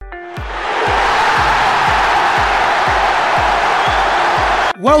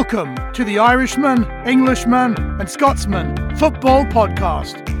Welcome to the Irishman, Englishman and Scotsman Football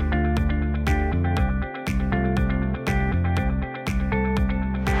Podcast.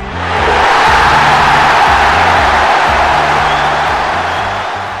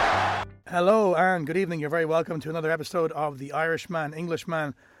 Hello and good evening. You're very welcome to another episode of the Irishman,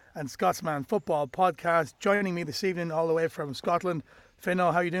 Englishman and Scotsman Football Podcast. Joining me this evening all the way from Scotland,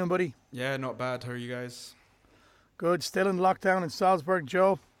 Fino. How you doing, buddy? Yeah, not bad. How are you guys? Good. Still in lockdown in Salzburg,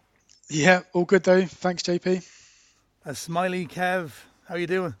 Joe? Yeah, all good though. Thanks, JP. A smiley Kev. How you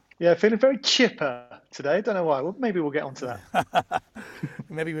doing? Yeah, feeling very chipper today. Don't know why. Well, maybe we'll get onto that.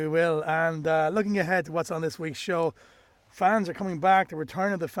 Maybe we will. And looking ahead to what's on this week's show, fans are coming back. The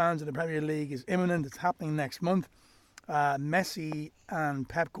return of the fans in the Premier League is imminent. It's happening next month. Messi and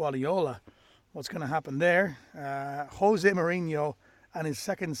Pep Guardiola. What's going to happen there? Jose Mourinho and his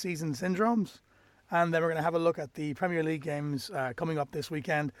second season syndromes. And then we're going to have a look at the Premier League games coming up this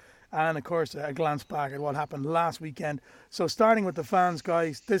weekend. And, of course, a glance back at what happened last weekend. So starting with the fans,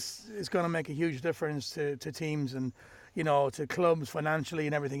 guys, this is going to make a huge difference to teams and, you know, to clubs financially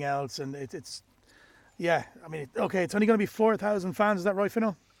and everything else. And it's only going to be 4,000 fans. Is that right,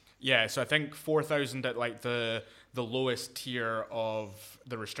 Fino? Yeah, so I think 4,000 at like the lowest tier of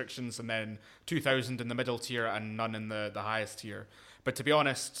the restrictions, and then 2,000 in the middle tier and none in the highest tier. But to be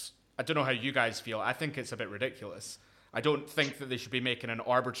honest, I don't know how you guys feel. I think it's a bit ridiculous. I don't think that they should be making an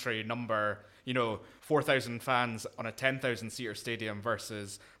arbitrary number, 4,000 fans on a 10,000-seater stadium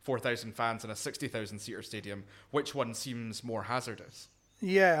versus 4,000 fans in a 60,000-seater stadium. Which one seems more hazardous?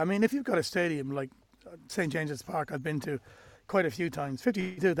 Yeah, I mean, if you've got a stadium like St. James's Park, I've been to quite a few times,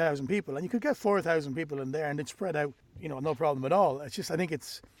 52,000 people, and you could get 4,000 people in there and it's spread out, no problem at all. It's just, I think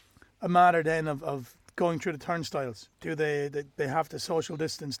it's a matter then of going through the turnstiles. Do they have to social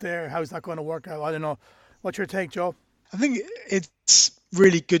distance there? How's that going to work out? I don't know. What's your take, Joe? I think it's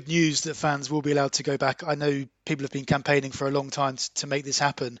really good news that fans will be allowed to go back. I know people have been campaigning for a long time to make this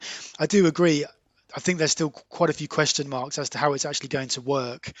happen. I do agree. I think there's still quite a few question marks as to how it's actually going to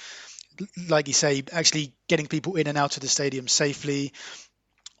work. Like you say, actually getting people in and out of the stadium safely.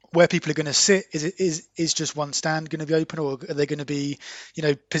 Where people are going to sit, is just one stand going to be open, or are they going to be,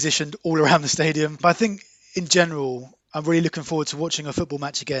 positioned all around the stadium? But I think in general, I'm really looking forward to watching a football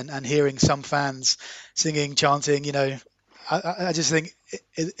match again and hearing some fans singing, chanting. I just think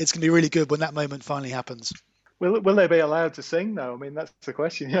it's going to be really good when that moment finally happens. Will they be allowed to sing though? I mean, that's the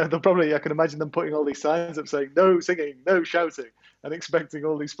question. They'll probably, I can imagine them putting all these signs up saying no singing, no shouting, and expecting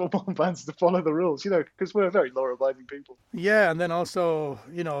all these football fans to follow the rules, because we're very law-abiding people. Yeah, and then also,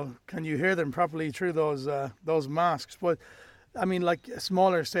 can you hear them properly through those masks? But I mean, like a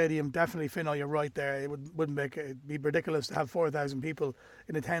smaller stadium, definitely, Fino, you're right there. It wouldn't be ridiculous to have 4,000 people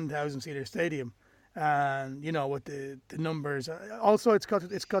in a 10,000-seater stadium, and with the numbers. Also, it's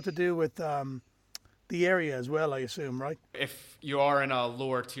got to do with the area as well, I assume, right? If you are in a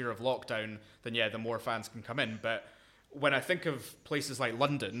lower tier of lockdown, then yeah, the more fans can come in. But when I think of places like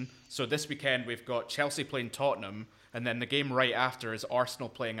London, so this weekend we've got Chelsea playing Tottenham, and then the game right after is Arsenal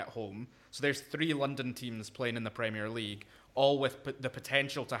playing at home. So there's 3 London teams playing in the Premier League, all with the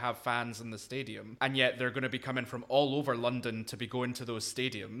potential to have fans in the stadium. And yet they're going to be coming from all over London to be going to those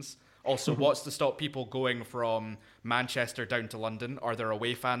stadiums. Also, what's to stop people going from Manchester down to London? Are there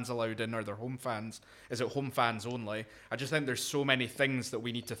away fans allowed in? Are there home fans? Is it home fans only? I just think there's so many things that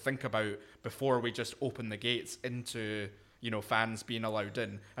we need to think about before we just open the gates into, fans being allowed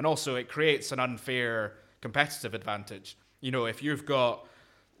in. And also, it creates an unfair competitive advantage. If you've got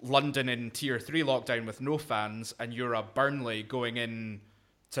London in tier 3 lockdown with no fans, and you're a Burnley going in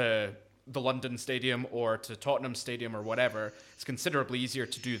to the London Stadium or to Tottenham Stadium or whatever, it's considerably easier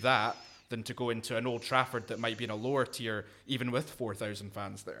to do that than to go into an Old Trafford that might be in a lower tier, even with 4,000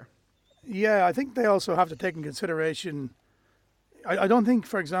 fans there. Yeah, I think they also have to take in consideration. I don't think,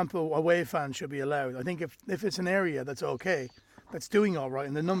 for example, away fans should be allowed. I think if it's an area that's okay, that's doing all right,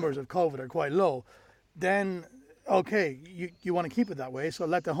 and the numbers of COVID are quite low, then okay, you want to keep it that way, so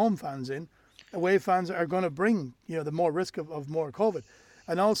let the home fans in. Away fans are going to bring, the more risk of more COVID.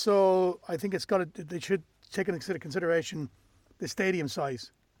 And also, I think they should take into consideration the stadium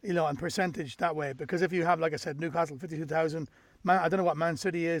size, and percentage that way. Because if you have, like I said, Newcastle, 52,000, I don't know what Man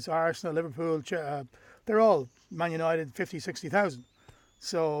City is, Arsenal, Liverpool, they're all Man United, 50, 60,000.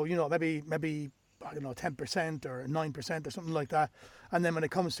 So, maybe, I don't know, 10% or 9% or something like that. And then when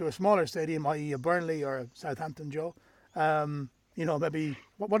it comes to a smaller stadium, i.e. a Burnley or a Southampton, Joe, maybe,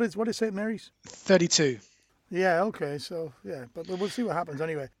 what is St. Mary's? 32. Yeah, okay, so yeah, but we'll see what happens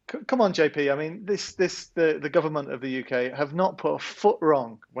anyway. Come on, JP. I mean, the government of the UK have not put a foot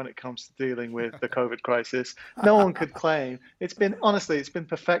wrong when it comes to dealing with the COVID crisis. No one could claim it's been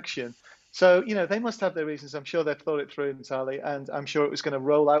perfection. So, they must have their reasons. I'm sure they've thought it through entirely, and I'm sure it was going to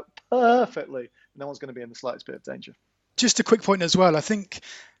roll out perfectly. No one's going to be in the slightest bit of danger. Just a quick point as well. I think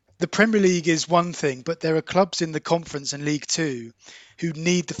the Premier League is one thing, but there are clubs in the Conference and League Two who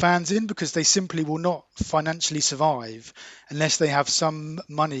need the fans in because they simply will not financially survive unless they have some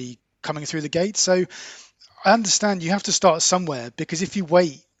money coming through the gate. So I understand you have to start somewhere, because if you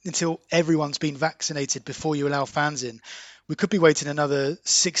wait until everyone's been vaccinated before you allow fans in, we could be waiting another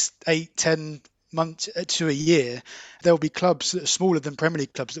 6, 8, 10 months to a year. There will be clubs that are smaller than Premier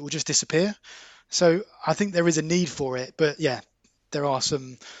League clubs that will just disappear. So I think there is a need for it. But yeah, there are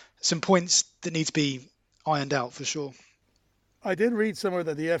some points that need to be ironed out for sure. I did read somewhere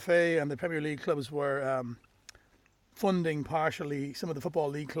that the FA and the Premier League clubs were funding partially some of the Football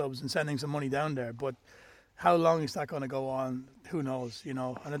League clubs and sending some money down there. But how long is that going to go on? Who knows,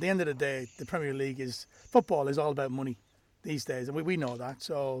 And at the end of the day, the Premier League football is all about money these days. And we know that.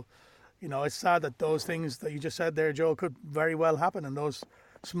 So, it's sad that those things that you just said there, Joe, could very well happen. And those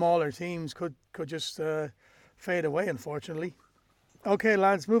smaller teams could just fade away, unfortunately. Okay,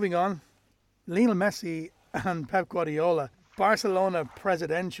 lads, moving on. Lionel Messi and Pep Guardiola. Barcelona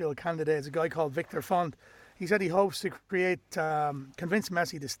presidential candidate is a guy called Victor Font. He said he hopes to convince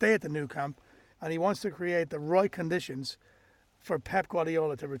Messi to stay at the Nou Camp, and he wants to create the right conditions for Pep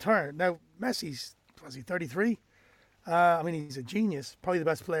Guardiola to return. Now, Messi's, 33? He's a genius, probably the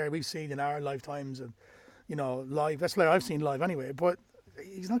best player we've seen in our lifetimes, and live, best player I've seen live anyway. But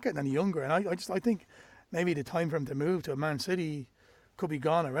he's not getting any younger, and I think maybe the time for him to move to a Man City could be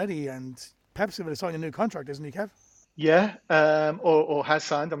gone already. And Pep's going to sign a new contract, isn't he, Kev? Yeah, or has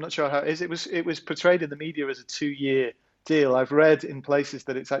signed. I'm not sure how it is. It was portrayed in the media as a 2-year deal. I've read in places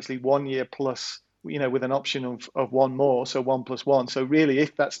that it's actually 1 year plus, with an option of one more, so 1 + 1. So really,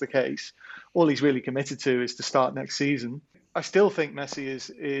 if that's the case, all he's really committed to is to start next season. I still think Messi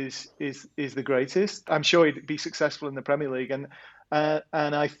is the greatest. I'm sure he'd be successful in the Premier League, and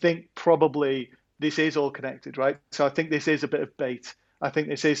I think probably this is all connected, right? So I think this is a bit of bait. I think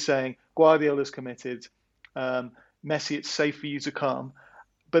this is saying Guardiola's committed. Messi, it's safe for you to come.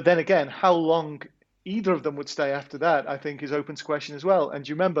 But then again, how long either of them would stay after that, I think, is open to question as well. And do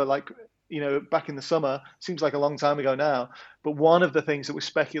you remember, back in the summer, seems like a long time ago now, but one of the things that was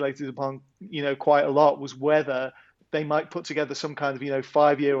speculated upon, quite a lot was whether they might put together some kind of,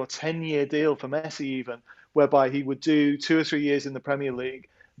 5-year or 10-year deal for Messi even, whereby he would do 2 or 3 years in the Premier League,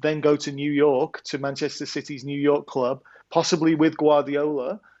 then go to New York, to Manchester City's New York club, possibly with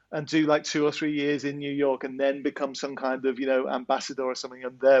Guardiola, and do 2 or 3 years in New York, and then become some kind of, ambassador or something,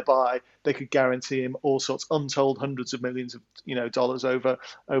 and thereby they could guarantee him all sorts, untold hundreds of millions of, dollars over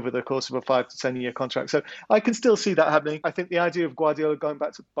the course of a 5 to 10 year contract. So I can still see that happening. I think the idea of Guardiola going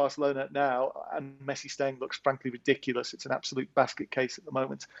back to Barcelona now and Messi staying looks frankly ridiculous. It's an absolute basket case at the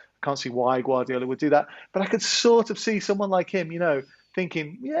moment. I can't see why Guardiola would do that, but I could sort of see someone like him,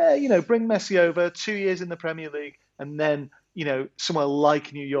 thinking, bring Messi over, 2 years in the Premier League, and then somewhere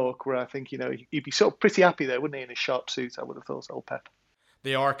like New York, where I think, he'd be sort of pretty happy there, wouldn't he, in a sharp suit, I would have thought, old Pep.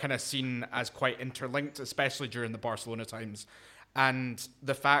 They are kind of seen as quite interlinked, especially during the Barcelona times. And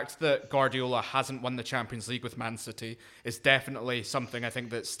the fact that Guardiola hasn't won the Champions League with Man City is definitely something I think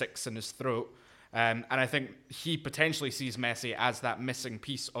that sticks in his throat. And I think he potentially sees Messi as that missing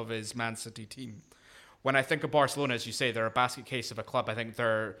piece of his Man City team. When I think of Barcelona, as you say, they're a basket case of a club. I think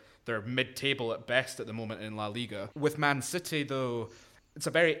they're mid-table at best at the moment in La Liga. With Man City, though, it's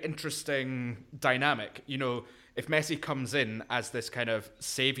a very interesting dynamic. If Messi comes in as this kind of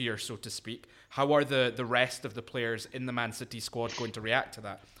saviour, so to speak, how are the rest of the players in the Man City squad going to react to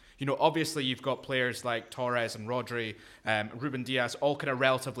that? Obviously you've got players like Torres and Rodri, Ruben Diaz, all kind of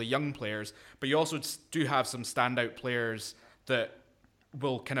relatively young players, but you also do have some standout players that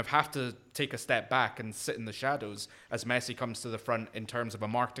will kind of have to take a step back and sit in the shadows as Messi comes to the front in terms of a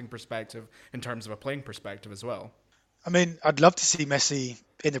marketing perspective, in terms of a playing perspective as well. I'd love to see Messi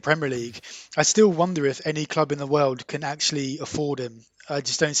in the Premier League. I still wonder if any club in the world can actually afford him. I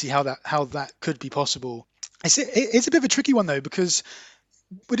just don't see how that could be possible. It's a bit of a tricky one though, because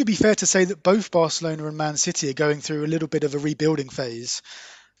would it be fair to say that both Barcelona and Man City are going through a little bit of a rebuilding phase?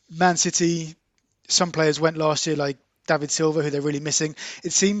 Man City, some players went last year, like David Silva, who they're really missing.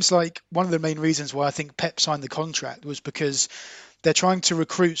 It seems like one of the main reasons why I think Pep signed the contract was because they're trying to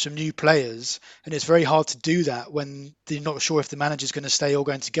recruit some new players, and it's very hard to do that when they're not sure if the manager's going to stay or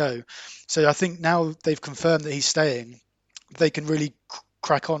going to go. So I think now they've confirmed that he's staying, they can really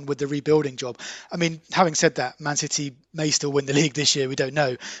crack on with the rebuilding job. I mean, having said that, Man City may still win the league this year. We don't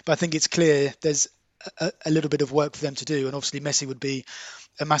know, but I think it's clear there's a little bit of work for them to do, and obviously Messi would be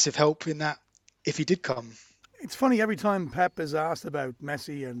a massive help in that if he did come. It's funny, every time Pep is asked about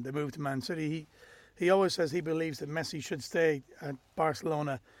Messi and the move to Man City, he always says he believes that Messi should stay at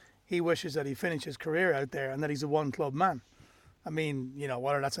Barcelona. He wishes that he finished his career out there and that he's a one-club man. I mean,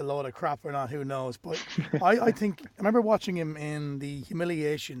 whether that's a load of crap or not, who knows. But I think, I remember watching him in the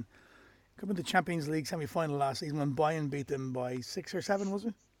humiliation, coming to the Champions League semi-final last season when Bayern beat them by 6 or 7, was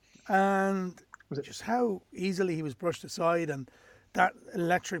it? And just how easily he was brushed aside, and that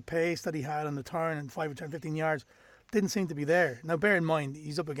electric pace that he had on the turn in 5 or 10, 15 yards didn't seem to be there. Now, bear in mind,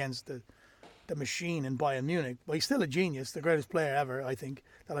 he's up against the machine in Bayern Munich, but he's still a genius, the greatest player ever, I think,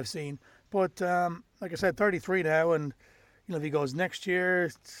 that I've seen. But like I said, 33 now, and if he goes next year,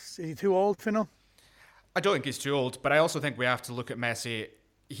 is he too old, Fino? I don't think he's too old, but I also think we have to look at Messi.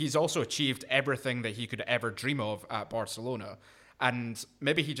 He's also achieved everything that he could ever dream of at Barcelona. And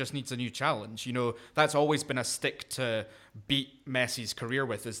maybe he just needs a new challenge. That's always been a stick to beat Messi's career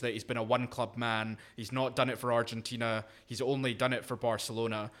with, is that he's been a one-club man. He's not done it for Argentina. He's only done it for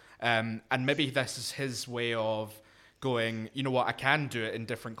Barcelona. And maybe this is his way of going, you know what, I can do it in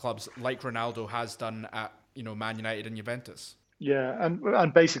different clubs, like Ronaldo has done at Man United and Juventus. Yeah,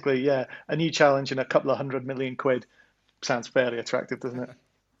 and basically, a new challenge and a couple of £100 million sounds fairly attractive, doesn't it?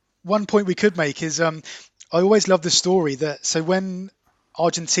 One point we could make is I always love the story that, so when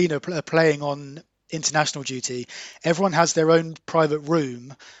Argentina are playing on international duty, everyone has their own private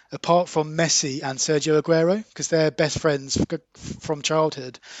room apart from Messi and Sergio Aguero, because they're best friends from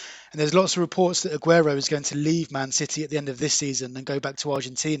childhood. And there's lots of reports that Aguero is going to leave Man City at the end of this season and go back to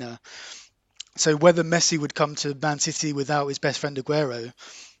Argentina. So whether Messi would come to Man City without his best friend Aguero,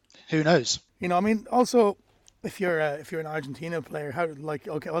 who knows? Also, if you're an Argentina player,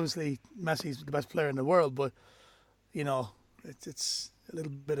 obviously Messi's the best player in the world, but it's a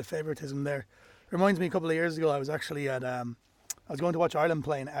little bit of favoritism there. It reminds me, a couple of years ago, I was actually I was going to watch Ireland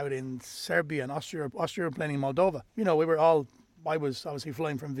playing out in Serbia, and Austria were playing in Moldova. I was obviously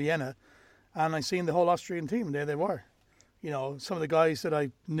flying from Vienna, and I seen the whole Austrian team. There they were. Some of the guys that I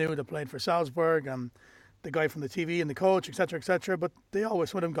knew that played for Salzburg, and the guy from the TV and the coach, etc., but they all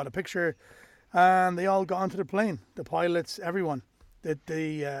with him got a picture, and they all got onto the plane. The pilots, everyone, the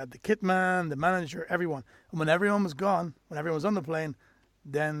kit man, the manager, everyone. And when everyone was gone, when everyone was on the plane,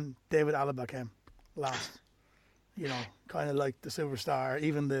 then David Alaba came last. Kind of like the superstar.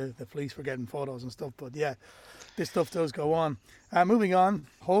 Even the police were getting photos and stuff. But yeah, this stuff does go on. Moving on,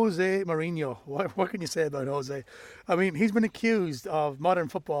 Jose Mourinho. What can you say about Jose? I mean, he's been accused of modern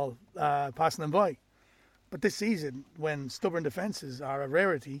football passing him by. But this season, when stubborn defences are a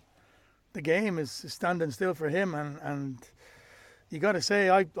rarity, the game is standing still for him. And you got to say,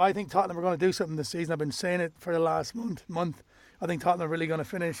 I think Tottenham are going to do something this season. I've been saying it for the last month. I think Tottenham are really going to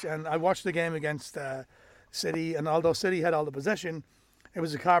finish. And I watched the game against City, and although City had all the possession, it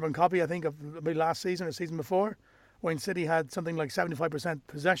was a carbon copy, I think, of maybe last season or season before, when City had something like 75%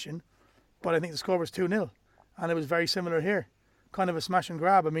 possession, but I think the score was 2-0, and it was very similar here. Kind of a smash and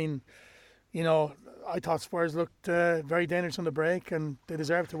grab. I mean, I thought Spurs looked very dangerous on the break, and they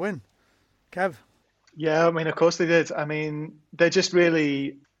deserved to win. Kev? Yeah, I mean, of course they did. I mean, they're just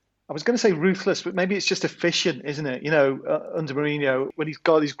really, I was going to say ruthless, but maybe it's just efficient, isn't it? Under Mourinho, when he's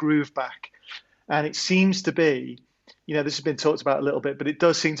got his groove back. And it seems to be, this has been talked about a little bit, but it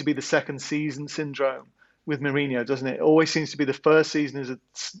does seem to be the second season syndrome with Mourinho, doesn't it? It always seems to be the first season is,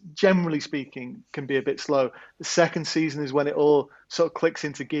 generally speaking, can be a bit slow. The second season is when it all sort of clicks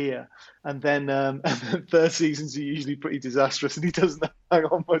into gear. And then the third seasons are usually pretty disastrous, and he doesn't hang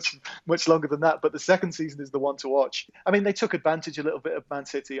on much longer than that. But the second season is the one to watch. I mean, they took advantage a little bit of Man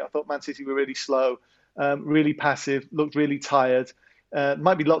City. I thought Man City were really slow, really passive, looked really tired.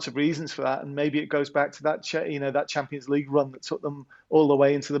 Might be lots of reasons for that, and maybe it goes back to that that Champions League run that took them all the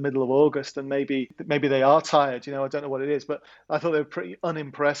way into the middle of August, and maybe they are tired. I don't know what it is, but I thought they were pretty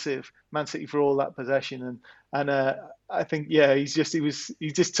unimpressive, Man City, for all that possession, and I think he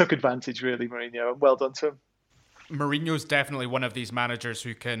just took advantage, really, Mourinho, and well done to him. Mourinho's definitely one of these managers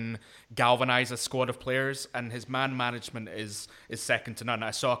who can galvanise a squad of players, and his man management is second to none.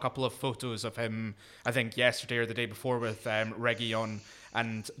 I saw a couple of photos of him, I think yesterday or the day before, with Reggie on,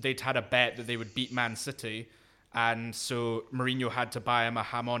 and they'd had a bet that they would beat Man City, and so Mourinho had to buy him a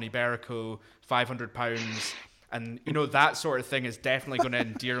Jamon Iberico, £500, and that sort of thing is definitely going to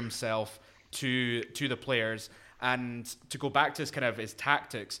endear himself to the players. And to go back to his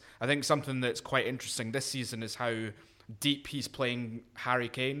tactics, I think something that's quite interesting this season is how deep he's playing Harry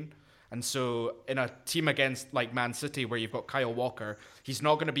Kane. And so in a team against like Man City where you've got Kyle Walker, he's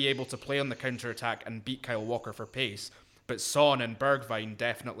not going to be able to play on the counter-attack and beat Kyle Walker for pace. But Son and Bergwijn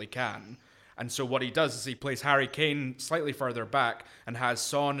definitely can. And so what he does is he plays Harry Kane slightly further back and has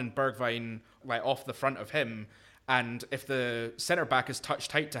Son and Bergwijn like off the front of him. And if the centre-back is touch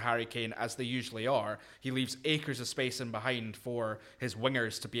tight to Harry Kane, as they usually are, he leaves acres of space in behind for his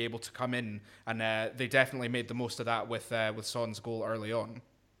wingers to be able to come in. And they definitely made the most of that with Son's goal early on.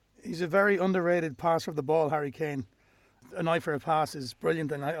 He's a very underrated passer of the ball, Harry Kane. An eye for a pass is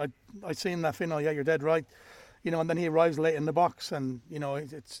brilliant, and I seen that, Fino. Yeah, you're dead right. And then he arrives late in the box, and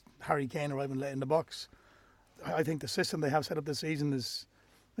it's Harry Kane arriving late in the box. I think the system they have set up this season is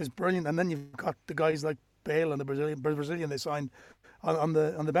brilliant, and then you've got the guys like Bale and the Brazilian they signed on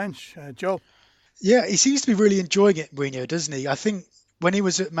the bench. Joe. Yeah, he seems to be really enjoying it, Mourinho, doesn't he? I think when he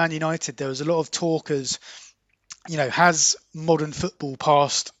was at Man United, there was a lot of talk as, has modern football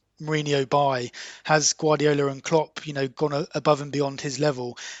passed Mourinho by? Has Guardiola and Klopp, gone above and beyond his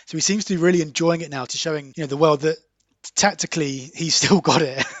level? So he seems to be really enjoying it now, to showing, the world that tactically he's still got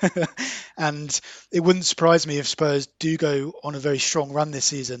it. And it wouldn't surprise me if Spurs do go on a very strong run this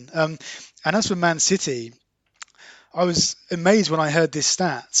season. And as for Man City, I was amazed when I heard this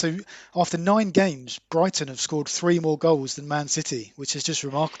stat. So after 9 games, Brighton have scored 3 more goals than Man City, which is just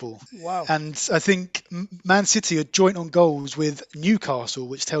remarkable. Wow. And I think Man City are joint on goals with Newcastle,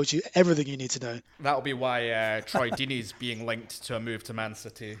 which tells you everything you need to know. That'll be why Troy Deeney's being linked to a move to Man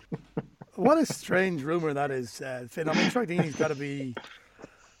City. What a strange rumour that is, Finn. I mean, Troy Deeney's got to be,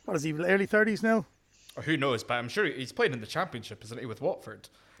 what is he, early 30s now? Who knows, but I'm sure he's played in the Championship, isn't he, with Watford?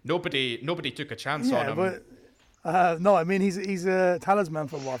 Nobody took a chance on him. But no, I mean, he's a talisman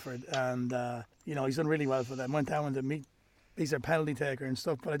for Watford, and he's done really well for them. Went down to meet, he's a penalty taker and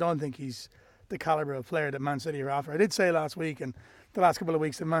stuff, but I don't think he's the calibre of player that Man City are after. I did say last week and the last couple of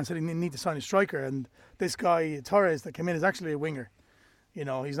weeks that Man City need to sign a striker, and this guy Torres that came in is actually a winger.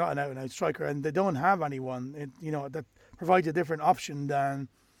 He's not an out-and-out striker, and they don't have anyone that provides a different option than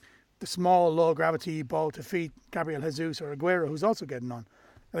the small, low-gravity ball to feet Gabriel Jesus or Aguero, who's also getting on.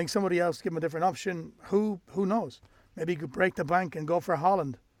 I think somebody else give him a different option. Who knows? Maybe he could break the bank and go for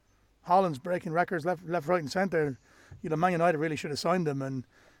Haaland. Haaland's breaking records left, right, and centre. Man United really should have signed him, and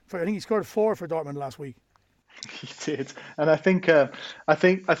I think he scored 4 for Dortmund last week. He did, and I think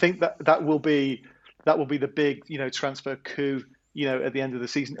that will be the big transfer coup. At the end of the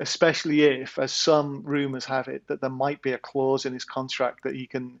season, especially if, as some rumours have it, that there might be a clause in his contract that he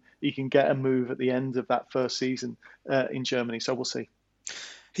can get a move at the end of that first season in Germany. So we'll see.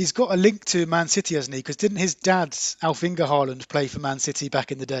 He's got a link to Man City, hasn't he? Because didn't his dad, Alf-Inge Haaland, play for Man City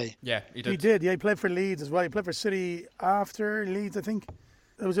back in the day? Yeah, he did. He did, yeah. He played for Leeds as well. He played for City after Leeds, I think.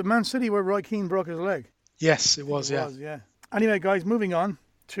 It was at Man City where Roy Keane broke his leg. Yes, it was, yeah. Anyway, guys, moving on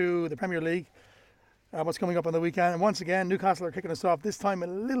to the Premier League. What's coming up on the weekend. And once again, Newcastle are kicking us off. This time a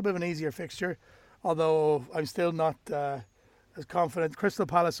little bit of an easier fixture, although I'm still not as confident. Crystal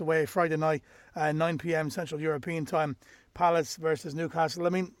Palace away Friday night, 9 p.m. Central European time. Palace versus Newcastle. I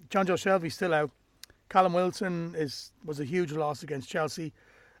mean, John Joe Shelby's still out. Callum Wilson was a huge loss against Chelsea.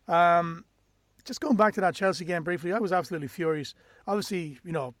 Just going back to that Chelsea game briefly, I was absolutely furious. Obviously,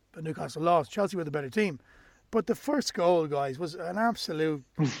 Newcastle lost. Chelsea were the better team. But the first goal, guys, was an absolute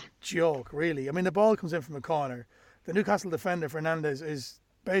joke, really. I mean, the ball comes in from a corner. The Newcastle defender, Fernandes, is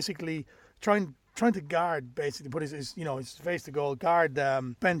basically trying to guard, put his face to goal, guard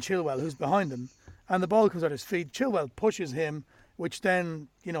Ben Chilwell, who's behind him. And the ball comes at his feet. Chilwell pushes him, which then,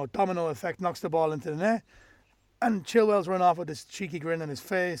 domino effect, knocks the ball into the net. And Chilwell's run off with this cheeky grin on his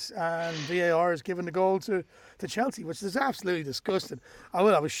face, and VAR has given the goal to Chelsea, which is absolutely disgusting. I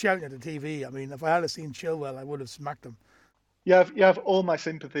was shouting at the TV. I mean, if I had seen Chilwell, I would have smacked him. You have all my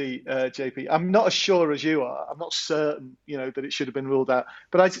sympathy, JP. I'm not as sure as you are. I'm not certain, that it should have been ruled out.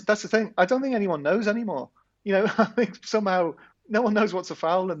 But that's the thing. I don't think anyone knows anymore. I think somehow no one knows what's a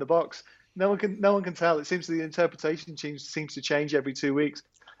foul in the box. No one can tell. It seems the interpretation seems to change every 2 weeks.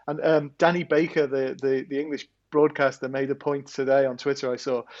 And Danny Baker, the English broadcaster, made a point today on Twitter I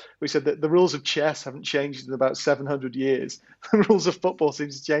saw. We said that the rules of chess haven't changed in about 700 years. The rules of football seem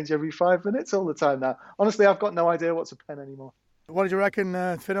to change every 5 minutes all the time now. Honestly, I've got no idea what's a pen anymore. What did you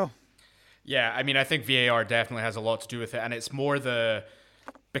reckon, Fino? Yeah, I mean, I think VAR definitely has a lot to do with it, and it's more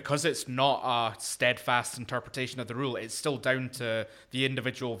because it's not a steadfast interpretation of the rule, it's still down to the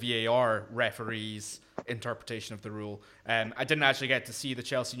individual VAR referees' interpretation of the rule. I didn't actually get to see the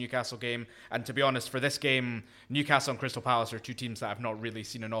Chelsea-Newcastle game, and to be honest, for this game, Newcastle and Crystal Palace are two teams that I've not really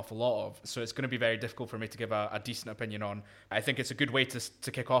seen an awful lot of, so it's going to be very difficult for me to give a decent opinion on. I think it's a good way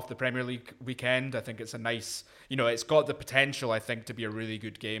to kick off the Premier League weekend. I think it's a nice, it's got the potential, I think, to be a really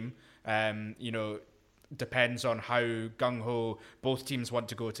good game. Depends on how gung-ho both teams want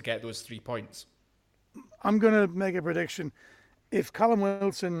to go to get those 3 points. I'm going to make a prediction. If Callum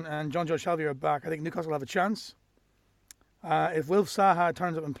Wilson and John Joe Shelby are back, I think Newcastle will have a chance. If Wilf Zaha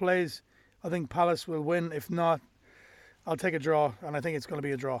turns up and plays, I think Palace will win. If not, I'll take a draw, and I think it's going to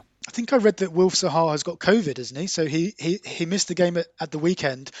be a draw. I think I read that Wilf Zaha has got COVID, hasn't he? So he missed the game at the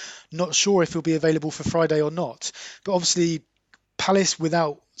weekend. Not sure if he'll be available for Friday or not. But obviously, Palace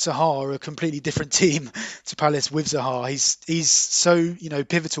without Zaha are a completely different team to Palace with Zaha. He's so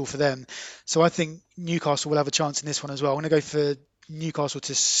pivotal for them. So I think Newcastle will have a chance in this one as well. I'm going to go for Newcastle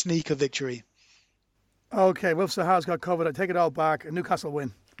to sneak a victory. Okay, Wilf Zaha's got COVID. I take it all back, and Newcastle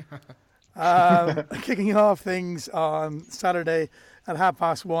win. Kicking off things on Saturday at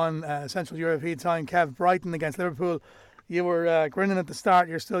 1:30 Central European time. Kev, Brighton against Liverpool. You were grinning at the start.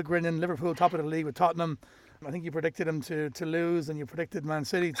 You're still grinning. Liverpool top of the league with Tottenham. I think you predicted them to lose, and you predicted Man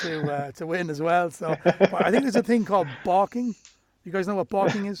City to win as well. So I think there's a thing called balking. You guys know what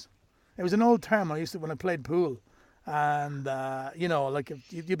balking is? It was an old term I used to when I played pool. And, like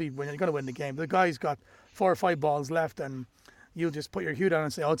if you'll be winning, you're going to win the game. The guy's got 4 or 5 balls left, and you just put your cue down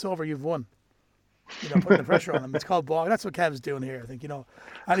and say, oh, it's over, you've won. Putting the pressure on him. It's called balking. That's what Kev's doing here, I think,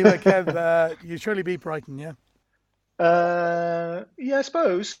 Anyway, Kev, you surely beat Brighton, yeah? Yeah, I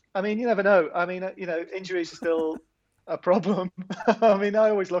suppose. I mean, you never know. I mean, injuries are still a problem. I mean, I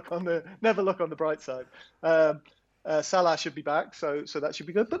always never look on the bright side. Salah should be back, so that should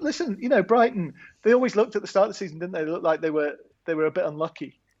be good. But listen, Brighton, they always looked at the start of the season, didn't they? They looked like they were a bit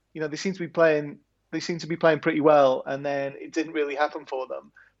unlucky. They seem to be playing pretty well, and then it didn't really happen for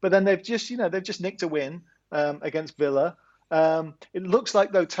them. But then they've just nicked a win against Villa. It looks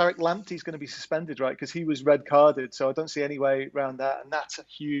like, though, Tariq Lamptey's going to be suspended, right? Because he was red carded, so I don't see any way around that, and that's a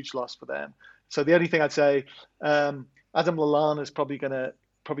huge loss for them. So the only thing I'd say, Adam Lallana's probably going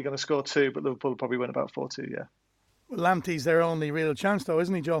to score 2, but Liverpool will probably win about 4-2. Yeah. Well, Lamptey's their only real chance, though,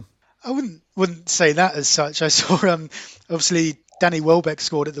 isn't he, Joe? I wouldn't say that as such. I saw obviously Danny Welbeck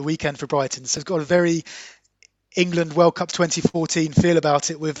scored at the weekend for Brighton, so it's got a very England World Cup 2014 feel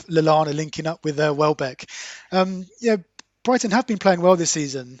about it with Lallana linking up with Welbeck. Brighton have been playing well this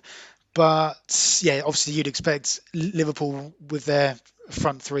season, but obviously you'd expect Liverpool with their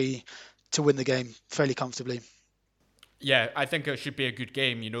front 3 to win the game fairly comfortably. Yeah, I think it should be a good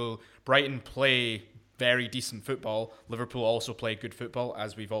game. Brighton play very decent football. Liverpool also play good football,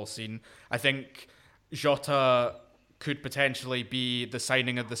 as we've all seen. I think Jota could potentially be the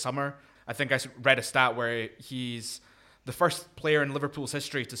signing of the summer. I think I read a stat where he's the first player in Liverpool's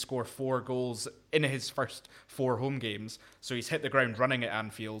history to score 4 goals in his first 4 home games. So he's hit the ground running at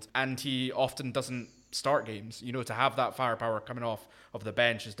Anfield, and he often doesn't start games. To have that firepower coming off of the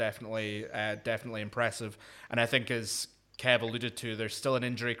bench is definitely impressive. And I think, as Kev alluded to, there's still an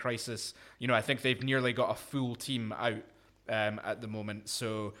injury crisis. I think they've nearly got a full team out at the moment.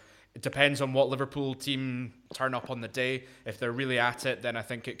 So it depends on what Liverpool team turn up on the day. If they're really at it, then I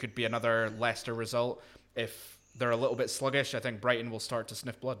think it could be another Leicester result. If they're a little bit sluggish, I think Brighton will start to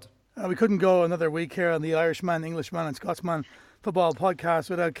sniff blood. We couldn't go another week here on the Irishman, Englishman and Scotsman football podcast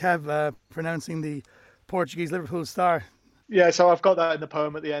without Kev pronouncing the Portuguese Liverpool star. Yeah, so I've got that in the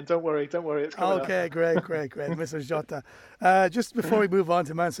poem at the end. Don't worry. It's coming Okay, out. great. Mr. Jota. Just before we move on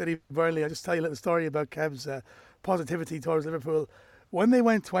to Man City, Burnley, I'll just tell you a little story about Kev's positivity towards Liverpool. When they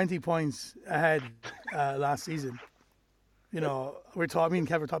went 20 points ahead last season, Kev were talking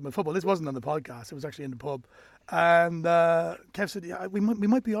about football. This wasn't on the podcast. It was actually in the pub. And Kev said, yeah, we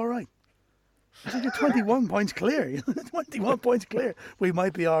might be all right. I said, you're 21 points clear. 21 points clear. We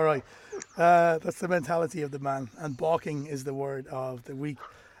might be all right. That's the mentality of the man. And balking is the word of the week.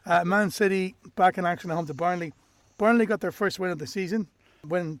 Man City back in action at home to Burnley. Burnley got their first win of the season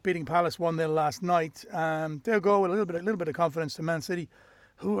when beating Palace 1-0 last night. They'll go with a little bit of confidence to Man City,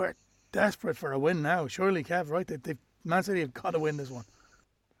 who are desperate for a win now. Surely, Kev, right? Man City have got to win this one.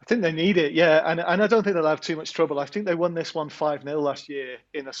 I think they need it, yeah, and I don't think they'll have too much trouble. I think they won this one 5-0 last year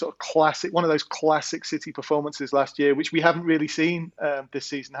in a sort of one of those classic City performances last year, which we haven't really seen this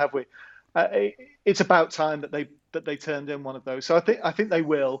season, have we? It's about time that they turned in one of those. So I think they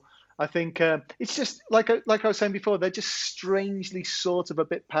will. I think it's just like I was saying before, they're just strangely sort of a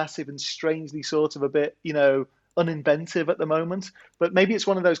bit passive and strangely sort of a bit, uninventive at the moment. But maybe it's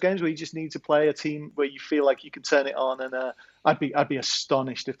one of those games where you just need to play a team where you feel like you can turn it on. And I'd be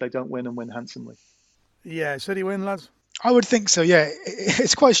astonished if they don't win and win handsomely. Yeah, City win, lads. I would think so, yeah.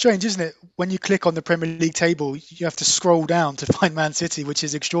 It's quite strange, isn't it? When you click on the Premier League table, you have to scroll down to find Man City, which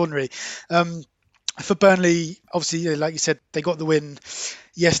is extraordinary. For Burnley, obviously, like you said, they got the win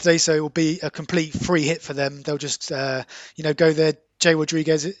yesterday, so it will be a complete free hit for them. They'll just, go there. Jay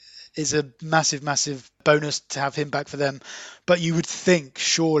Rodriguez is a massive, massive bonus to have him back for them. But you would think,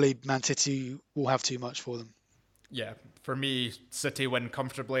 surely, Man City will have too much for them. Yeah, for me, City win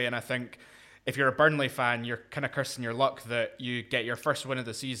comfortably, and I think if you're a Burnley fan, you're kind of cursing your luck that you get your first win of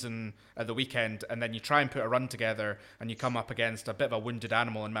the season at the weekend and then you try and put a run together and you come up against a bit of a wounded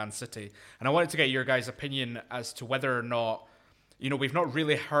animal in Man City. And I wanted to get your guys' opinion as to whether or not, we've not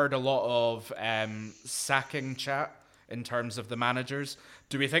really heard a lot of sacking chat in terms of the managers.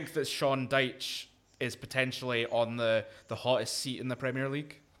 Do we think that Sean Dyche is potentially on the hottest seat in the Premier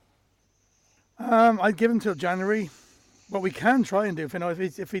League? I'd give him till January. What we can try and do,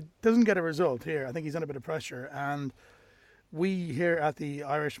 if he doesn't get a result here, I think he's under a bit of pressure. And we here at the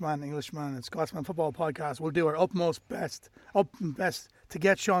Irishman, Englishman, and Scotsman Football Podcast will do our utmost best to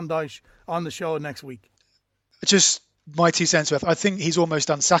get Sean Dyche on the show next week. Just my 2 cents worth. I think he's almost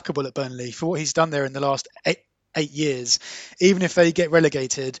unsackable at Burnley for what he's done there in the last eight years. Even if they get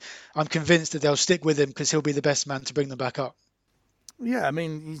relegated, I'm convinced that they'll stick with him because he'll be the best man to bring them back up. Yeah, I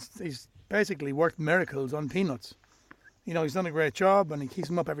mean, he's basically worked miracles on peanuts. He's done a great job and he keeps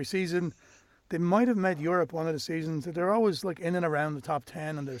them up every season. They might have made Europe one of the seasons. They're always like in and around the top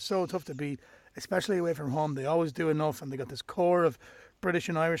 10 and they're so tough to beat, especially away from home. They always do enough and they got this core of British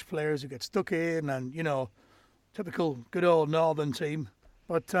and Irish players who get stuck in and, typical good old Northern team.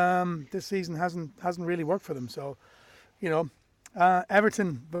 But this season hasn't really worked for them. So,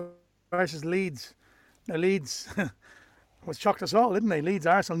 Everton versus Leeds. Now, Leeds was shocked us all, didn't they? Leeds,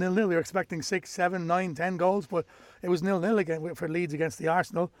 Arsenal 0-0. We were expecting 6, 7, 9, 10 goals, but it was 0-0 again for Leeds against the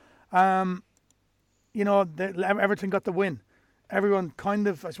Arsenal. Everton got the win. Everyone kind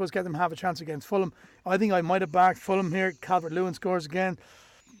of, I suppose, get them half a chance against Fulham. I think I might have backed Fulham here. Calvert-Lewin scores again.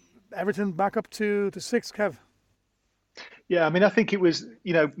 Everton back up to 6, Kev. Yeah, I mean, I think it was,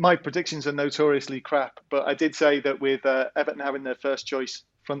 my predictions are notoriously crap, but I did say that with Everton having their first choice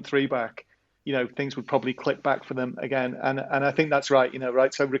front three back, things would probably click back for them again. And I think that's right,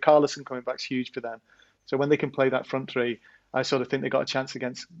 right? So Richarlison coming back is huge for them. So when they can play that front three, I sort of think they got a chance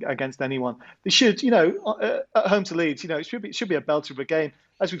against anyone. They should, at home to Leeds, it should be a belter of a game.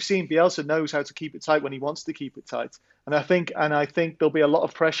 As we've seen, Bielsa knows how to keep it tight when he wants to keep it tight. And I think there'll be a lot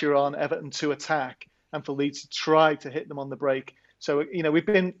of pressure on Everton to attack and for Leeds to try to hit them on the break. So, we've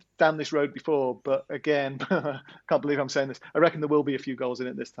been down this road before, but again, can't believe I'm saying this. I reckon there will be a few goals in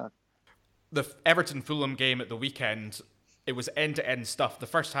it this time. The Everton-Fulham game at the weekend, it was end-to-end stuff. The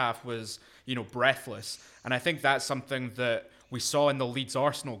first half was, breathless. And I think that's something that we saw in the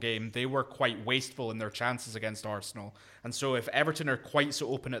Leeds-Arsenal game. They were quite wasteful in their chances against Arsenal. And so if Everton are quite so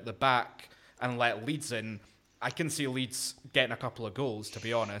open at the back and let Leeds in, I can see Leeds getting a couple of goals, to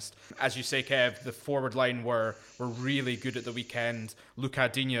be honest. As you say, Kev, the forward line were really good at the weekend. Luca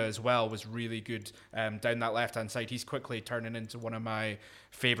Digne as well was really good down that left-hand side. He's quickly turning into one of my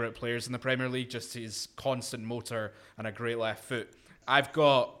favourite players in the Premier League, just his constant motor and a great left foot. I've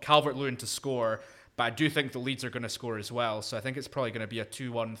got Calvert-Lewin to score, but I do think the Leeds are going to score as well. So I think it's probably going to be a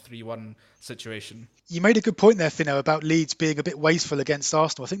 2-1, 3-1 situation. You made a good point there, Fino, about Leeds being a bit wasteful against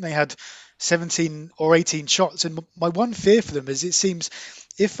Arsenal. I think they had 17 or 18 shots. And my one fear for them is it seems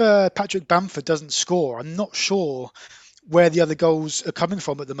if Patrick Bamford doesn't score, I'm not sure where the other goals are coming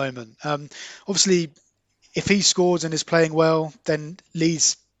from at the moment. Obviously, if he scores and is playing well, then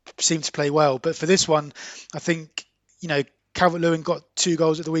Leeds seem to play well. But for this one, I think, Calvert-Lewin got 2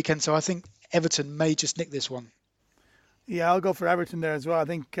 goals at the weekend. So I think Everton may just nick this one. Yeah, I'll go for Everton there as well. I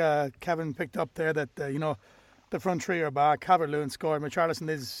think Kevin picked up there that, the front three are back. Calvert-Lewin scored. Richarlison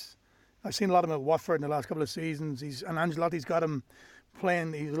is... I've seen a lot of him at Watford in the last couple of seasons. And Ancelotti's got him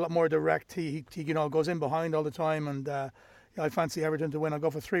playing. He's a lot more direct. He goes in behind all the time. And I fancy Everton to win. I'll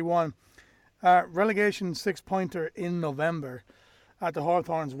go for 3-1. Relegation 6-pointer in November at the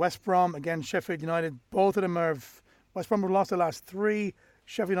Hawthorns. West Brom against Sheffield United. Both of them West Brom have lost the last 3.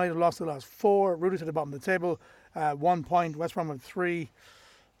 Sheffield United lost the last 4, rooted to the bottom of the table. 1 point. West Brom have 3.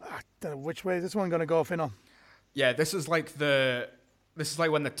 Don't know which way is this one going to go, Fino? Yeah, this is like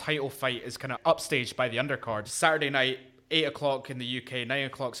when the title fight is kind of upstaged by the undercard. Saturday night, 8 o'clock in the UK, 9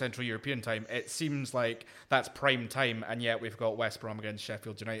 o'clock Central European time. It seems like that's prime time, and yet we've got West Brom against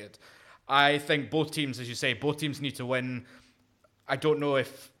Sheffield United. I think both teams, as you say, both teams need to win. I don't know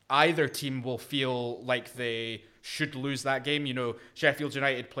if either team will feel like they should lose that game. You know, Sheffield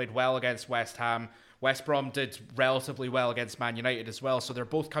United played well against West Ham. West Brom did relatively well against Man United as well. So they're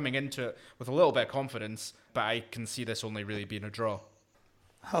both coming into it with a little bit of confidence, but I can see this only really being a draw.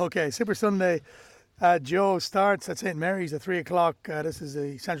 Okay, Super Sunday. Joe starts at St Mary's at 3 o'clock. This is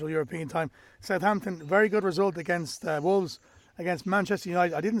the Central European time. Southampton, very good result against Wolves, against Manchester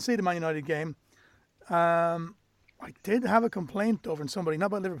United. I didn't see the Man United game. I did have a complaint over somebody, not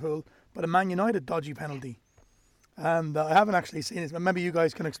about Liverpool, but a Man United dodgy penalty. And I haven't actually seen it. Maybe you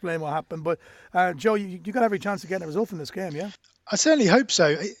guys can explain what happened. But Joe, you got every chance of getting a result from this game, yeah? I certainly hope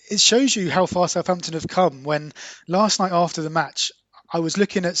so. It shows you how far Southampton have come when last night after the match, I was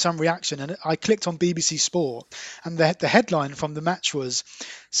looking at some reaction and I clicked on BBC Sport, and the headline from the match was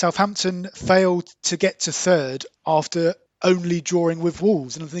Southampton failed to get to third after only drawing with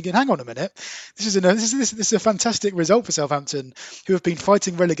Wolves. And I'm thinking, hang on a minute, this is a fantastic result for Southampton, who have been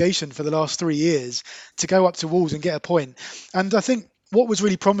fighting relegation for the last 3 years, to go up to Wolves and get a point. And I think what was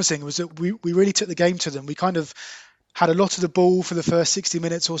really promising was that we really took the game to them. We kind of had a lot of the ball for the first 60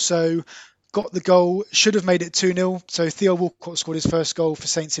 minutes or so, got the goal, should have made it 2-0. So Theo Walcott scored his first goal for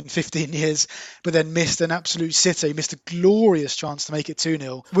Saints in 15 years, but then missed an absolute sitter. He missed a glorious chance to make it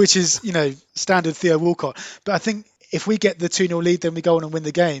 2-0, which is, standard Theo Walcott. But I think if we get the 2-0 lead, then we go on and win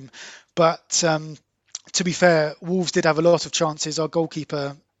the game. But to be fair, Wolves did have a lot of chances. Our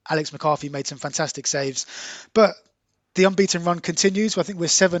goalkeeper, Alex McCarthy, made some fantastic saves. But the unbeaten run continues. I think we're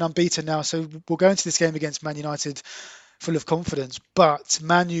 7 unbeaten now. So we'll go into this game against Man United full of confidence. But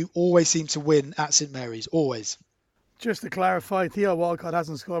Man U always seem to win at St Mary's, always. Just to clarify, Theo Walcott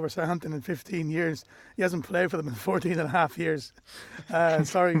hasn't scored for Southampton in 15 years. He hasn't played for them in 14 and a half years.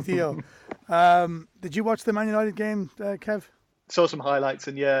 Sorry, Theo. Did you watch the Man United game, Kev? Saw some highlights,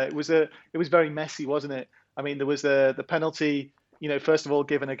 and yeah, it was very messy, wasn't it? I mean, there was the penalty, first of all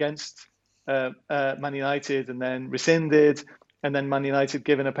given against Man United, and then rescinded, and then Man United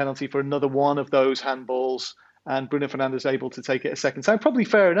given a penalty for another one of those handballs, and Bruno Fernandes able to take it a second time. Probably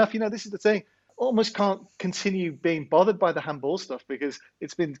fair enough. This is the thing. Almost can't continue being bothered by the handball stuff because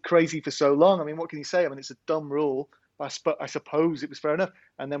it's been crazy for so long. I mean, what can you say? I mean, it's a dumb rule. I suppose it was fair enough.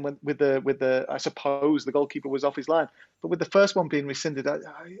 And then with the I suppose the goalkeeper was off his line. But with the first one being rescinded, I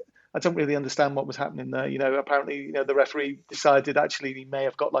don't really understand what was happening there. Apparently, the referee decided actually he may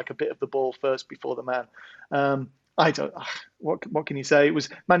have got like a bit of the ball first before the man. I don't. What can you say? It was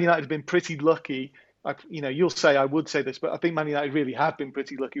Man United have been pretty lucky. You'll say I would say this, but I think Man United really have been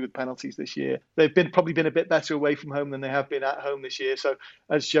pretty lucky with penalties this year. They've probably been a bit better away from home than they have been at home this year. So,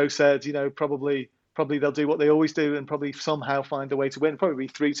 as Joe said, probably they'll do what they always do and probably somehow find a way to win. Probably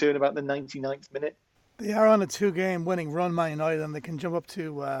 3-2 in about the 99th minute. They are on a 2-game winning run, Man United, and they can jump up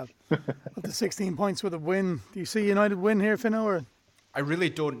to 16 points with a win. Do you see United win here, Fino? Or? I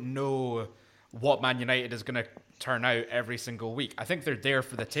really don't know what Man United is going to turn out every single week. I think they're there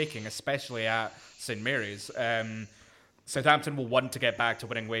for the taking, especially at St Mary's. Southampton will want to get back to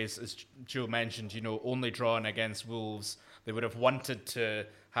winning ways, as Joe mentioned, only drawn against Wolves. They would have wanted to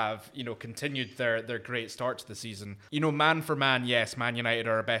have, continued their great start to the season. Man for man, yes, Man United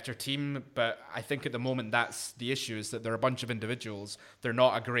are a better team, but I think at the moment that's the issue, is that they're a bunch of individuals. They're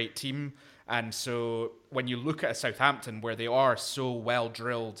not a great team. And so when you look at a Southampton where they are so well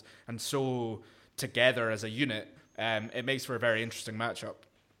drilled and so together as a unit, it makes for a very interesting matchup.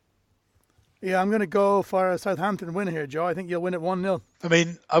 Yeah, I'm going to go for a Southampton win here, Joe. I think you'll win it 1-0. I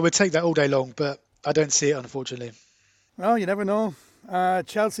mean, I would take that all day long, but I don't see it, unfortunately. Well, you never know.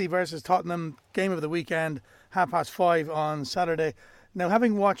 Chelsea versus Tottenham, game of the weekend, 5:30 on Saturday. Now,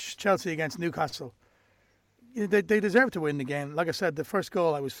 having watched Chelsea against Newcastle, they deserve to win the game. Like I said, the first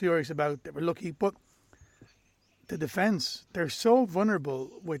goal I was furious about. They were lucky, but the defence, they're so vulnerable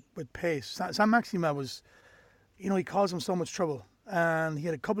with pace. Sam Maxima was, he caused them so much trouble. And he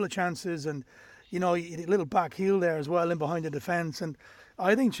had a couple of chances, and he had a little back heel there as well in behind the defence. And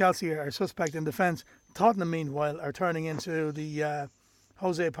I think Chelsea are suspect in defence. Tottenham, meanwhile, are turning into the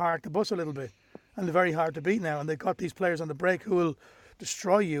Jose Park the bus a little bit, and they're very hard to beat now. And they've got these players on the break who will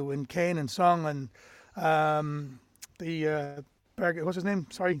destroy you in Kane and Song and Berger. What's his name?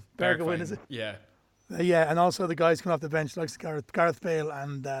 Sorry, Bergwijn, is it? Yeah. Yeah, and also the guys coming off the bench, like Gareth Bale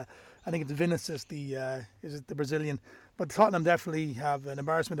and I think it's Vinicius, the Brazilian. But Tottenham definitely have an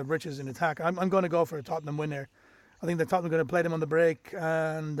embarrassment of riches in attack. I'm going to go for a Tottenham win here. I think that Tottenham are going to play them on the break,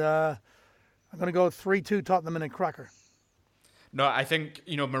 and I'm going to go 3-2 Tottenham in a cracker. No, I think,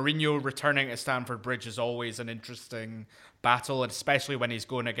 Mourinho returning to Stamford Bridge is always an interesting battle, especially when he's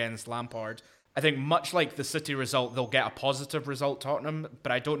going against Lampard. I think much like the City result, they'll get a positive result, Tottenham,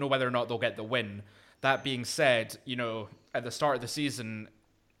 but I don't know whether or not they'll get the win. That being said, at the start of the season,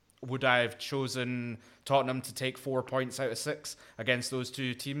 would I have chosen Tottenham to take 4 points out of 6 against those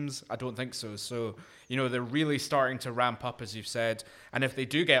two teams? I don't think so. So, they're really starting to ramp up, as you've said. And if they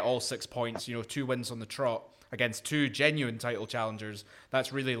do get all 6 points, 2 wins on the trot against 2 genuine title challengers,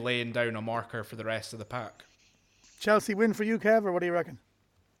 that's really laying down a marker for the rest of the pack. Chelsea win for you, Kev, or what do you reckon?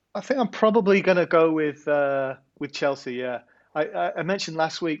 I think I'm probably going to go with Chelsea, yeah. I mentioned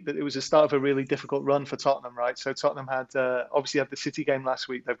last week that it was the start of a really difficult run for Tottenham, right? So Tottenham obviously had the City game last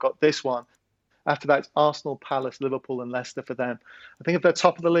week. They've got this one. After that, it's Arsenal, Palace, Liverpool and Leicester for them. I think if they're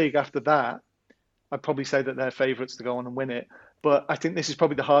top of the league after that, I'd probably say that they're favourites to go on and win it. But I think this is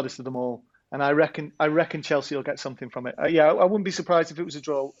probably the hardest of them all. And I reckon Chelsea will get something from it. I wouldn't be surprised if it was a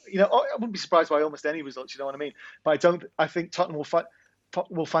draw. I wouldn't be surprised by almost any result, you know what I mean? But I think Tottenham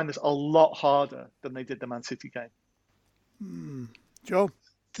will find this a lot harder than they did the Man City game. Joe?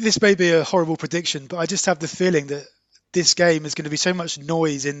 This may be a horrible prediction, but I just have the feeling that this game is going to be so much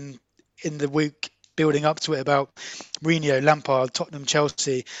noise in the week building up to it about Mourinho, Lampard, Tottenham,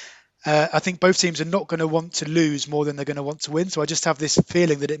 Chelsea. I think both teams are not going to want to lose more than they're going to want to win. So I just have this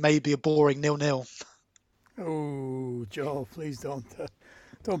feeling that it may be a boring 0-0. Oh, Joe, please don't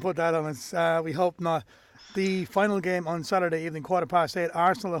put that on us. We hope not. The final game on Saturday evening, 8:15,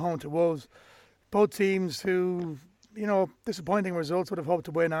 Arsenal at home to Wolves. Both teams who, disappointing results, would have hoped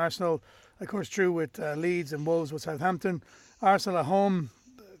to win. Arsenal, of course, drew with Leeds and Wolves with Southampton. Arsenal at home,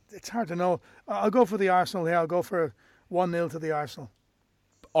 it's hard to know. I'll go for the Arsenal here. I'll go for 1-0 to the Arsenal.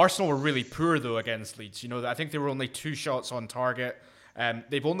 Arsenal were really poor, though, against Leeds. I think they were only 2 shots on target.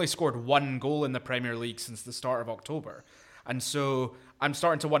 They've only scored 1 goal in the Premier League since the start of October. And so I'm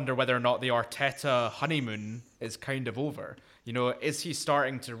starting to wonder whether or not the Arteta honeymoon is kind of over. Is he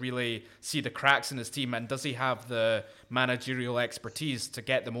starting to really see the cracks in his team, and does he have the managerial expertise to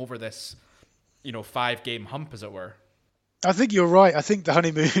get them over this, 5-game hump, as it were? I think you're right. I think the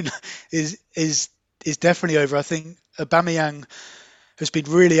honeymoon is definitely over. I think Aubameyang has been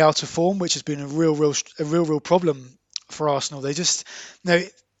really out of form, which has been a real problem for Arsenal. They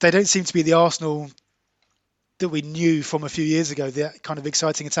don't seem to be the Arsenal that we knew from a few years ago, the kind of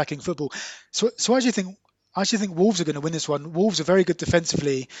exciting attacking football. So I actually think Wolves are going to win this one. Wolves are very good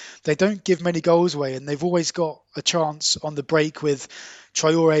defensively. They don't give many goals away, and they've always got a chance on the break with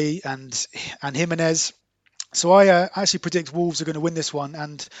Traore and Jimenez. So I actually predict Wolves are going to win this one,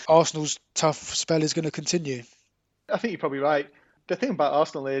 and Arsenal's tough spell is going to continue. I think you're probably right. The thing about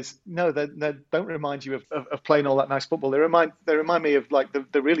Arsenal is, they don't remind you of playing all that nice football. They remind me of like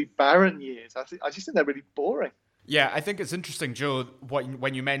the really barren years. I just think they're really boring. Yeah, I think it's interesting, Joe,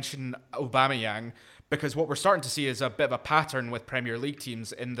 when you mention Aubameyang, because what we're starting to see is a bit of a pattern with Premier League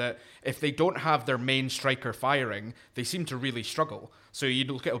teams in that if they don't have their main striker firing, they seem to really struggle. So you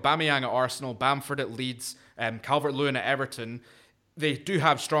look at Aubameyang at Arsenal, Bamford at Leeds, Calvert-Lewin at Everton. They do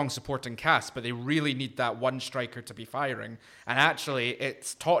have strong supporting casts, but they really need that one striker to be firing. And actually,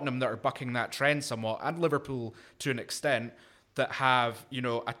 it's Tottenham that are bucking that trend somewhat, and Liverpool to an extent, that have,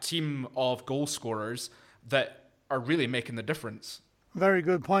 a team of goal scorers that are really making the difference. Very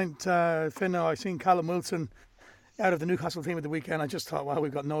good point, Fino. I seen Callum Wilson out of the Newcastle team at the weekend. I just thought, wow,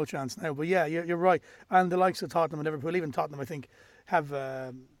 we've got no chance now. But yeah, you're right. And the likes of Tottenham and Liverpool, even Tottenham, I think, have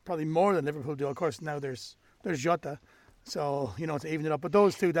probably more than Liverpool do. Of course, now there's Jota. So, to even it up. But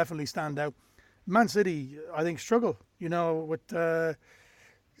those two definitely stand out. Man City, I think, struggle, with, if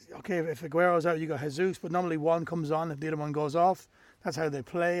Aguero's out, you got Jesus, but normally one comes on if the other one goes off. That's how they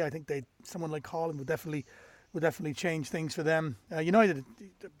play. I think someone like Haaland would definitely change things for them. United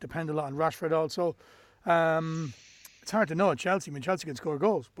depend a lot on Rashford also. It's hard to know at Chelsea. I mean, Chelsea can score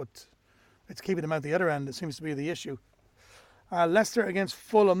goals, but it's keeping them out the other end that seems to be the issue. Leicester against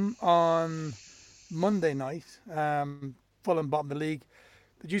Fulham on Monday night. Fulham bottom of the league.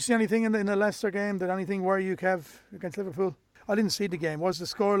 Did you see anything in the Leicester game? Did anything worry you, Kev, against Liverpool? I didn't see the game. Was the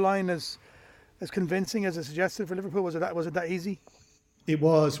scoreline as convincing as it suggested for Liverpool? Was it that easy? It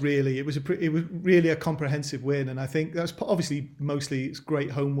was really. It was really a comprehensive win, and I think that's obviously mostly it's great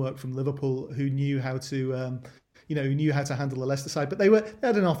homework from Liverpool, who knew how to handle the Leicester side. But they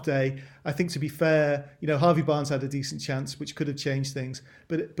had an off day. I think, to be fair, Harvey Barnes had a decent chance, which could have changed things.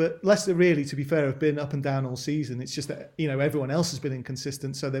 But Leicester, really, to be fair, have been up and down all season. It's just that everyone else has been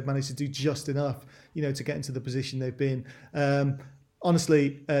inconsistent, so they've managed to do just enough, to get into the position they've been.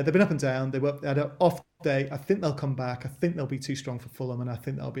 Honestly, they've been up and down. They had an off day. I think they'll come back. I think they'll be too strong for Fulham, and I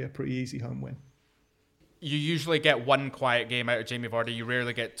think that'll be a pretty easy home win. You usually get one quiet game out of Jamie Vardy. You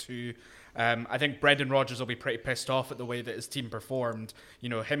rarely get two. I think Brendan Rodgers will be pretty pissed off at the way that his team performed.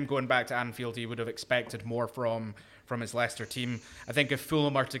 Him going back to Anfield, he would have expected more from his Leicester team. I think if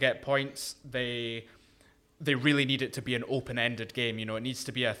Fulham are to get points, they they really need it to be an open-ended game. It needs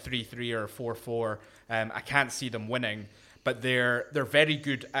to be a 3-3 or a 4-4. I can't see them winning, but they're very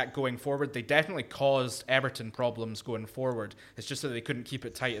good at going forward. They definitely caused Everton problems going forward. It's just that they couldn't keep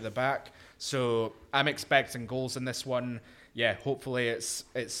it tight at the back. So I'm expecting goals in this one. Yeah, hopefully it's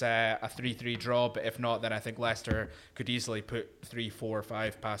a 3-3 draw, but if not, then I think Leicester could easily put 3, 4,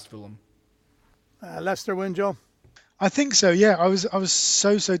 5 past Fulham. Leicester win, Joe? I think so, yeah. I was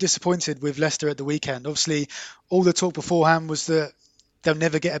so disappointed with Leicester at the weekend. Obviously, all the talk beforehand was that they'll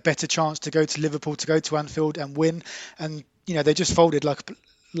never get a better chance to go to Liverpool, to go to Anfield and win. And, they just folded like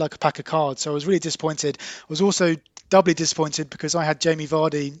a pack of cards. So I was really disappointed. I was also doubly disappointed because I had Jamie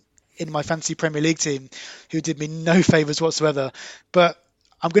Vardy in my fantasy Premier League team, who did me no favours whatsoever. But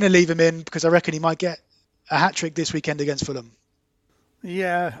I'm going to leave him in because I reckon he might get a hat-trick this weekend against Fulham.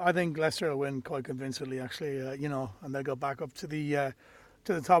 Yeah, I think Leicester will win quite convincingly, actually, and they'll go back up to the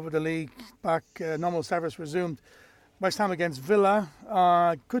top of the league, back normal service resumed. West Ham against Villa,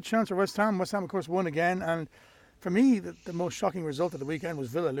 good chance for West Ham. West Ham, of course, won again, and for me, the most shocking result of the weekend was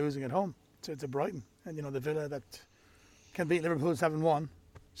Villa losing at home to Brighton. And, the Villa that can beat Liverpool 7-1.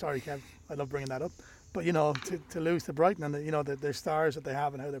 Sorry, Kev, I love bringing that up. But, to lose to Brighton and, their stars that they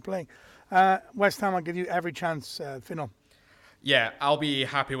have and how they're playing. West Ham, I'll give you every chance, Fino. Yeah, I'll be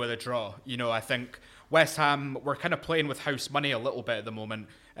happy with a draw. I think West Ham, we're kind of playing with house money a little bit at the moment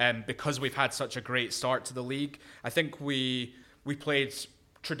because we've had such a great start to the league. I think we played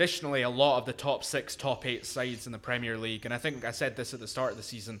traditionally a lot of the top 6, top 8 sides in the Premier League. And I think I said this at the start of the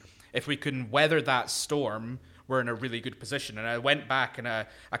season. If we can weather that storm, we're in a really good position. And I went back and I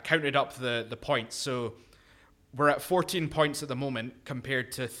counted up the points. So we're at 14 points at the moment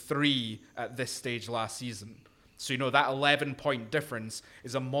compared to 3 at this stage last season. So, that 11-point difference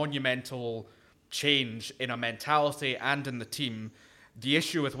is a monumental change in a mentality and in the team. The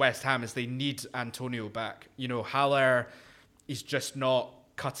issue with West Ham is they need Antonio back. Haller, he's just not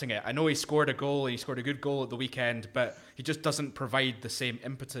cutting it. I know he scored a goal, and he scored a good goal at the weekend, but he just doesn't provide the same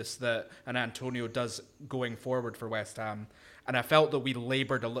impetus that an Antonio does going forward for West Ham. And I felt that we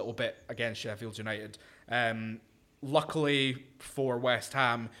laboured a little bit against Sheffield United. Luckily for West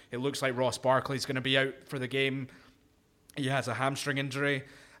Ham, it looks like Ross Barkley's going to be out for the game. He has a hamstring injury.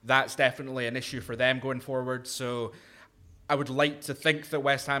 That's definitely an issue for them going forward. So I would like to think that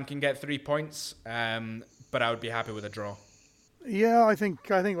West Ham can get 3 points, but I would be happy with a draw. Yeah, I think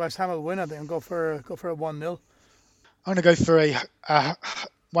West Ham will win. I think I'll go for a 1-0. I'm going to go for a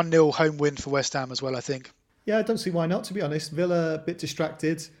 1-0 home win for West Ham as well, I think. Yeah, I don't see why not, to be honest. Villa a bit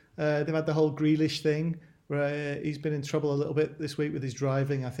distracted. They've had the whole Grealish thing, where he's been in trouble a little bit this week with his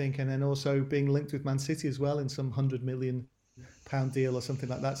driving, I think, and then also being linked with Man City as well in some £100 million deal or something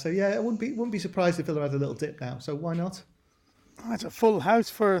like that. So yeah, I wouldn't be surprised if Villa had a little dip now. So why not? It's a full house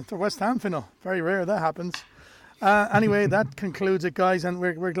for West Ham, Fino. Very rare that happens. Anyway, that concludes it, guys, and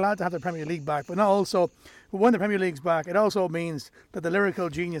we're glad to have the Premier League back. But now also, when the Premier League's back, it also means that the lyrical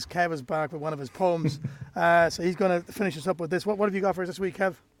genius Kev is back with one of his poems. So he's going to finish us up with this. What have you got for us this week,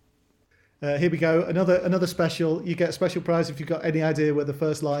 Kev? Here we go. Another special. You get a special prize if you've got any idea where the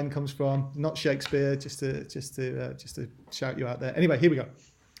first line comes from. Not Shakespeare, just to shout you out there. Anyway, here we go.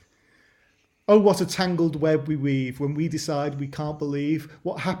 Oh, what a tangled web we weave when we decide we can't believe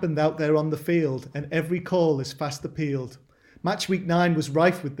what happened out there on the field, and every call is fast appealed. Match week 9 was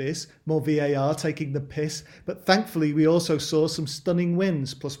rife with this, more VAR taking the piss, but thankfully we also saw some stunning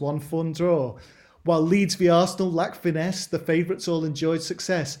wins plus one fun draw. While Leeds v Arsenal lacked finesse, the favourites all enjoyed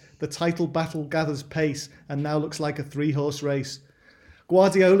success. The title battle gathers pace and now looks like a 3-horse race.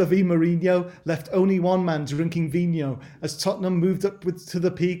 Guardiola v Mourinho left only one man drinking vino as Tottenham moved upwards to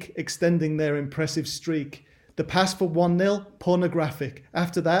the peak, extending their impressive streak. The pass for 1-0, pornographic.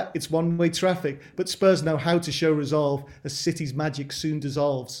 After that, it's one-way traffic, but Spurs know how to show resolve as City's magic soon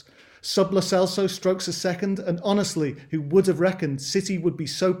dissolves. Sub Lo Celso strokes a second, and honestly, who would have reckoned City would be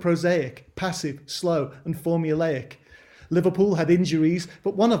so prosaic, passive, slow and formulaic? Liverpool had injuries,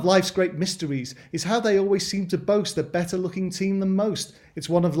 but one of life's great mysteries is how they always seem to boast a better-looking team than most. It's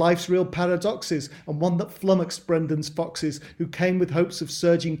one of life's real paradoxes, and one that flummoxed Brendan's Foxes, who came with hopes of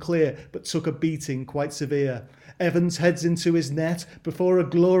surging clear, but took a beating quite severe. Evans heads into his net before a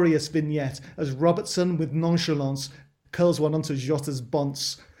glorious vignette, as Robertson, with nonchalance, curls one onto Jota's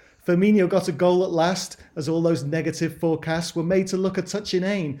bonce. Firmino got a goal at last, as all those negative forecasts were made to look a touch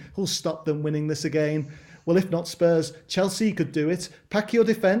inane. Who'll stop them winning this again? Well, if not Spurs, Chelsea could do it. Pack your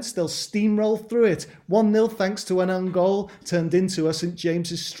defence, they'll steamroll through it. 1-0 thanks to an own goal, turned into a St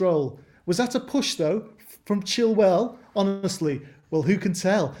James's stroll. Was that a push, though, from Chilwell? Honestly, Well, who can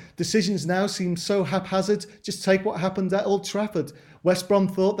tell? Decisions now seem so haphazard. Just take what happened at Old Trafford. West Brom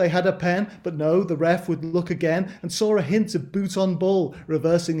thought they had a pen, but no, the ref would look again and saw a hint of boot on ball,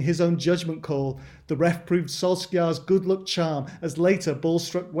 reversing his own judgment call. The ref proved Solskjaer's good luck charm as later ball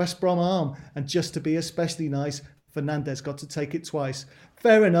struck West Brom arm, and just to be especially nice, Fernandes got to take it twice.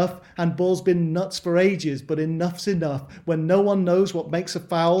 Fair enough, and ball's been nuts for ages, but enough's enough. When no one knows what makes a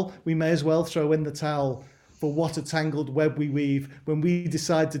foul, we may as well throw in the towel. For what a tangled web we weave when we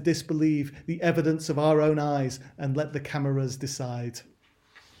decide to disbelieve the evidence of our own eyes and let the cameras decide.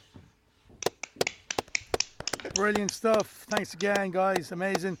 Brilliant stuff. Thanks again, guys.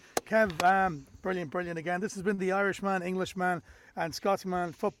 Amazing. Kev, brilliant again. This has been the Irishman, Englishman and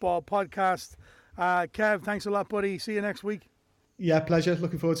Scotsman Football Podcast. Kev, thanks a lot, buddy. See you next week. Yeah, pleasure.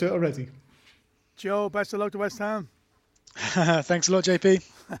 Looking forward to it already. Joe, best of luck to West Ham. Thanks a lot, JP.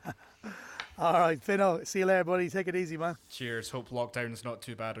 All right, Fino, see you later, buddy. Take it easy, man. Cheers. Hope lockdown's not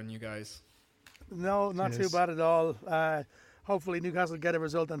too bad on you guys. No, not too bad at all. Hopefully Newcastle get a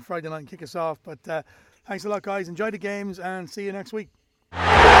result on Friday night and kick us off. But thanks a lot, guys. Enjoy the games and see you next week.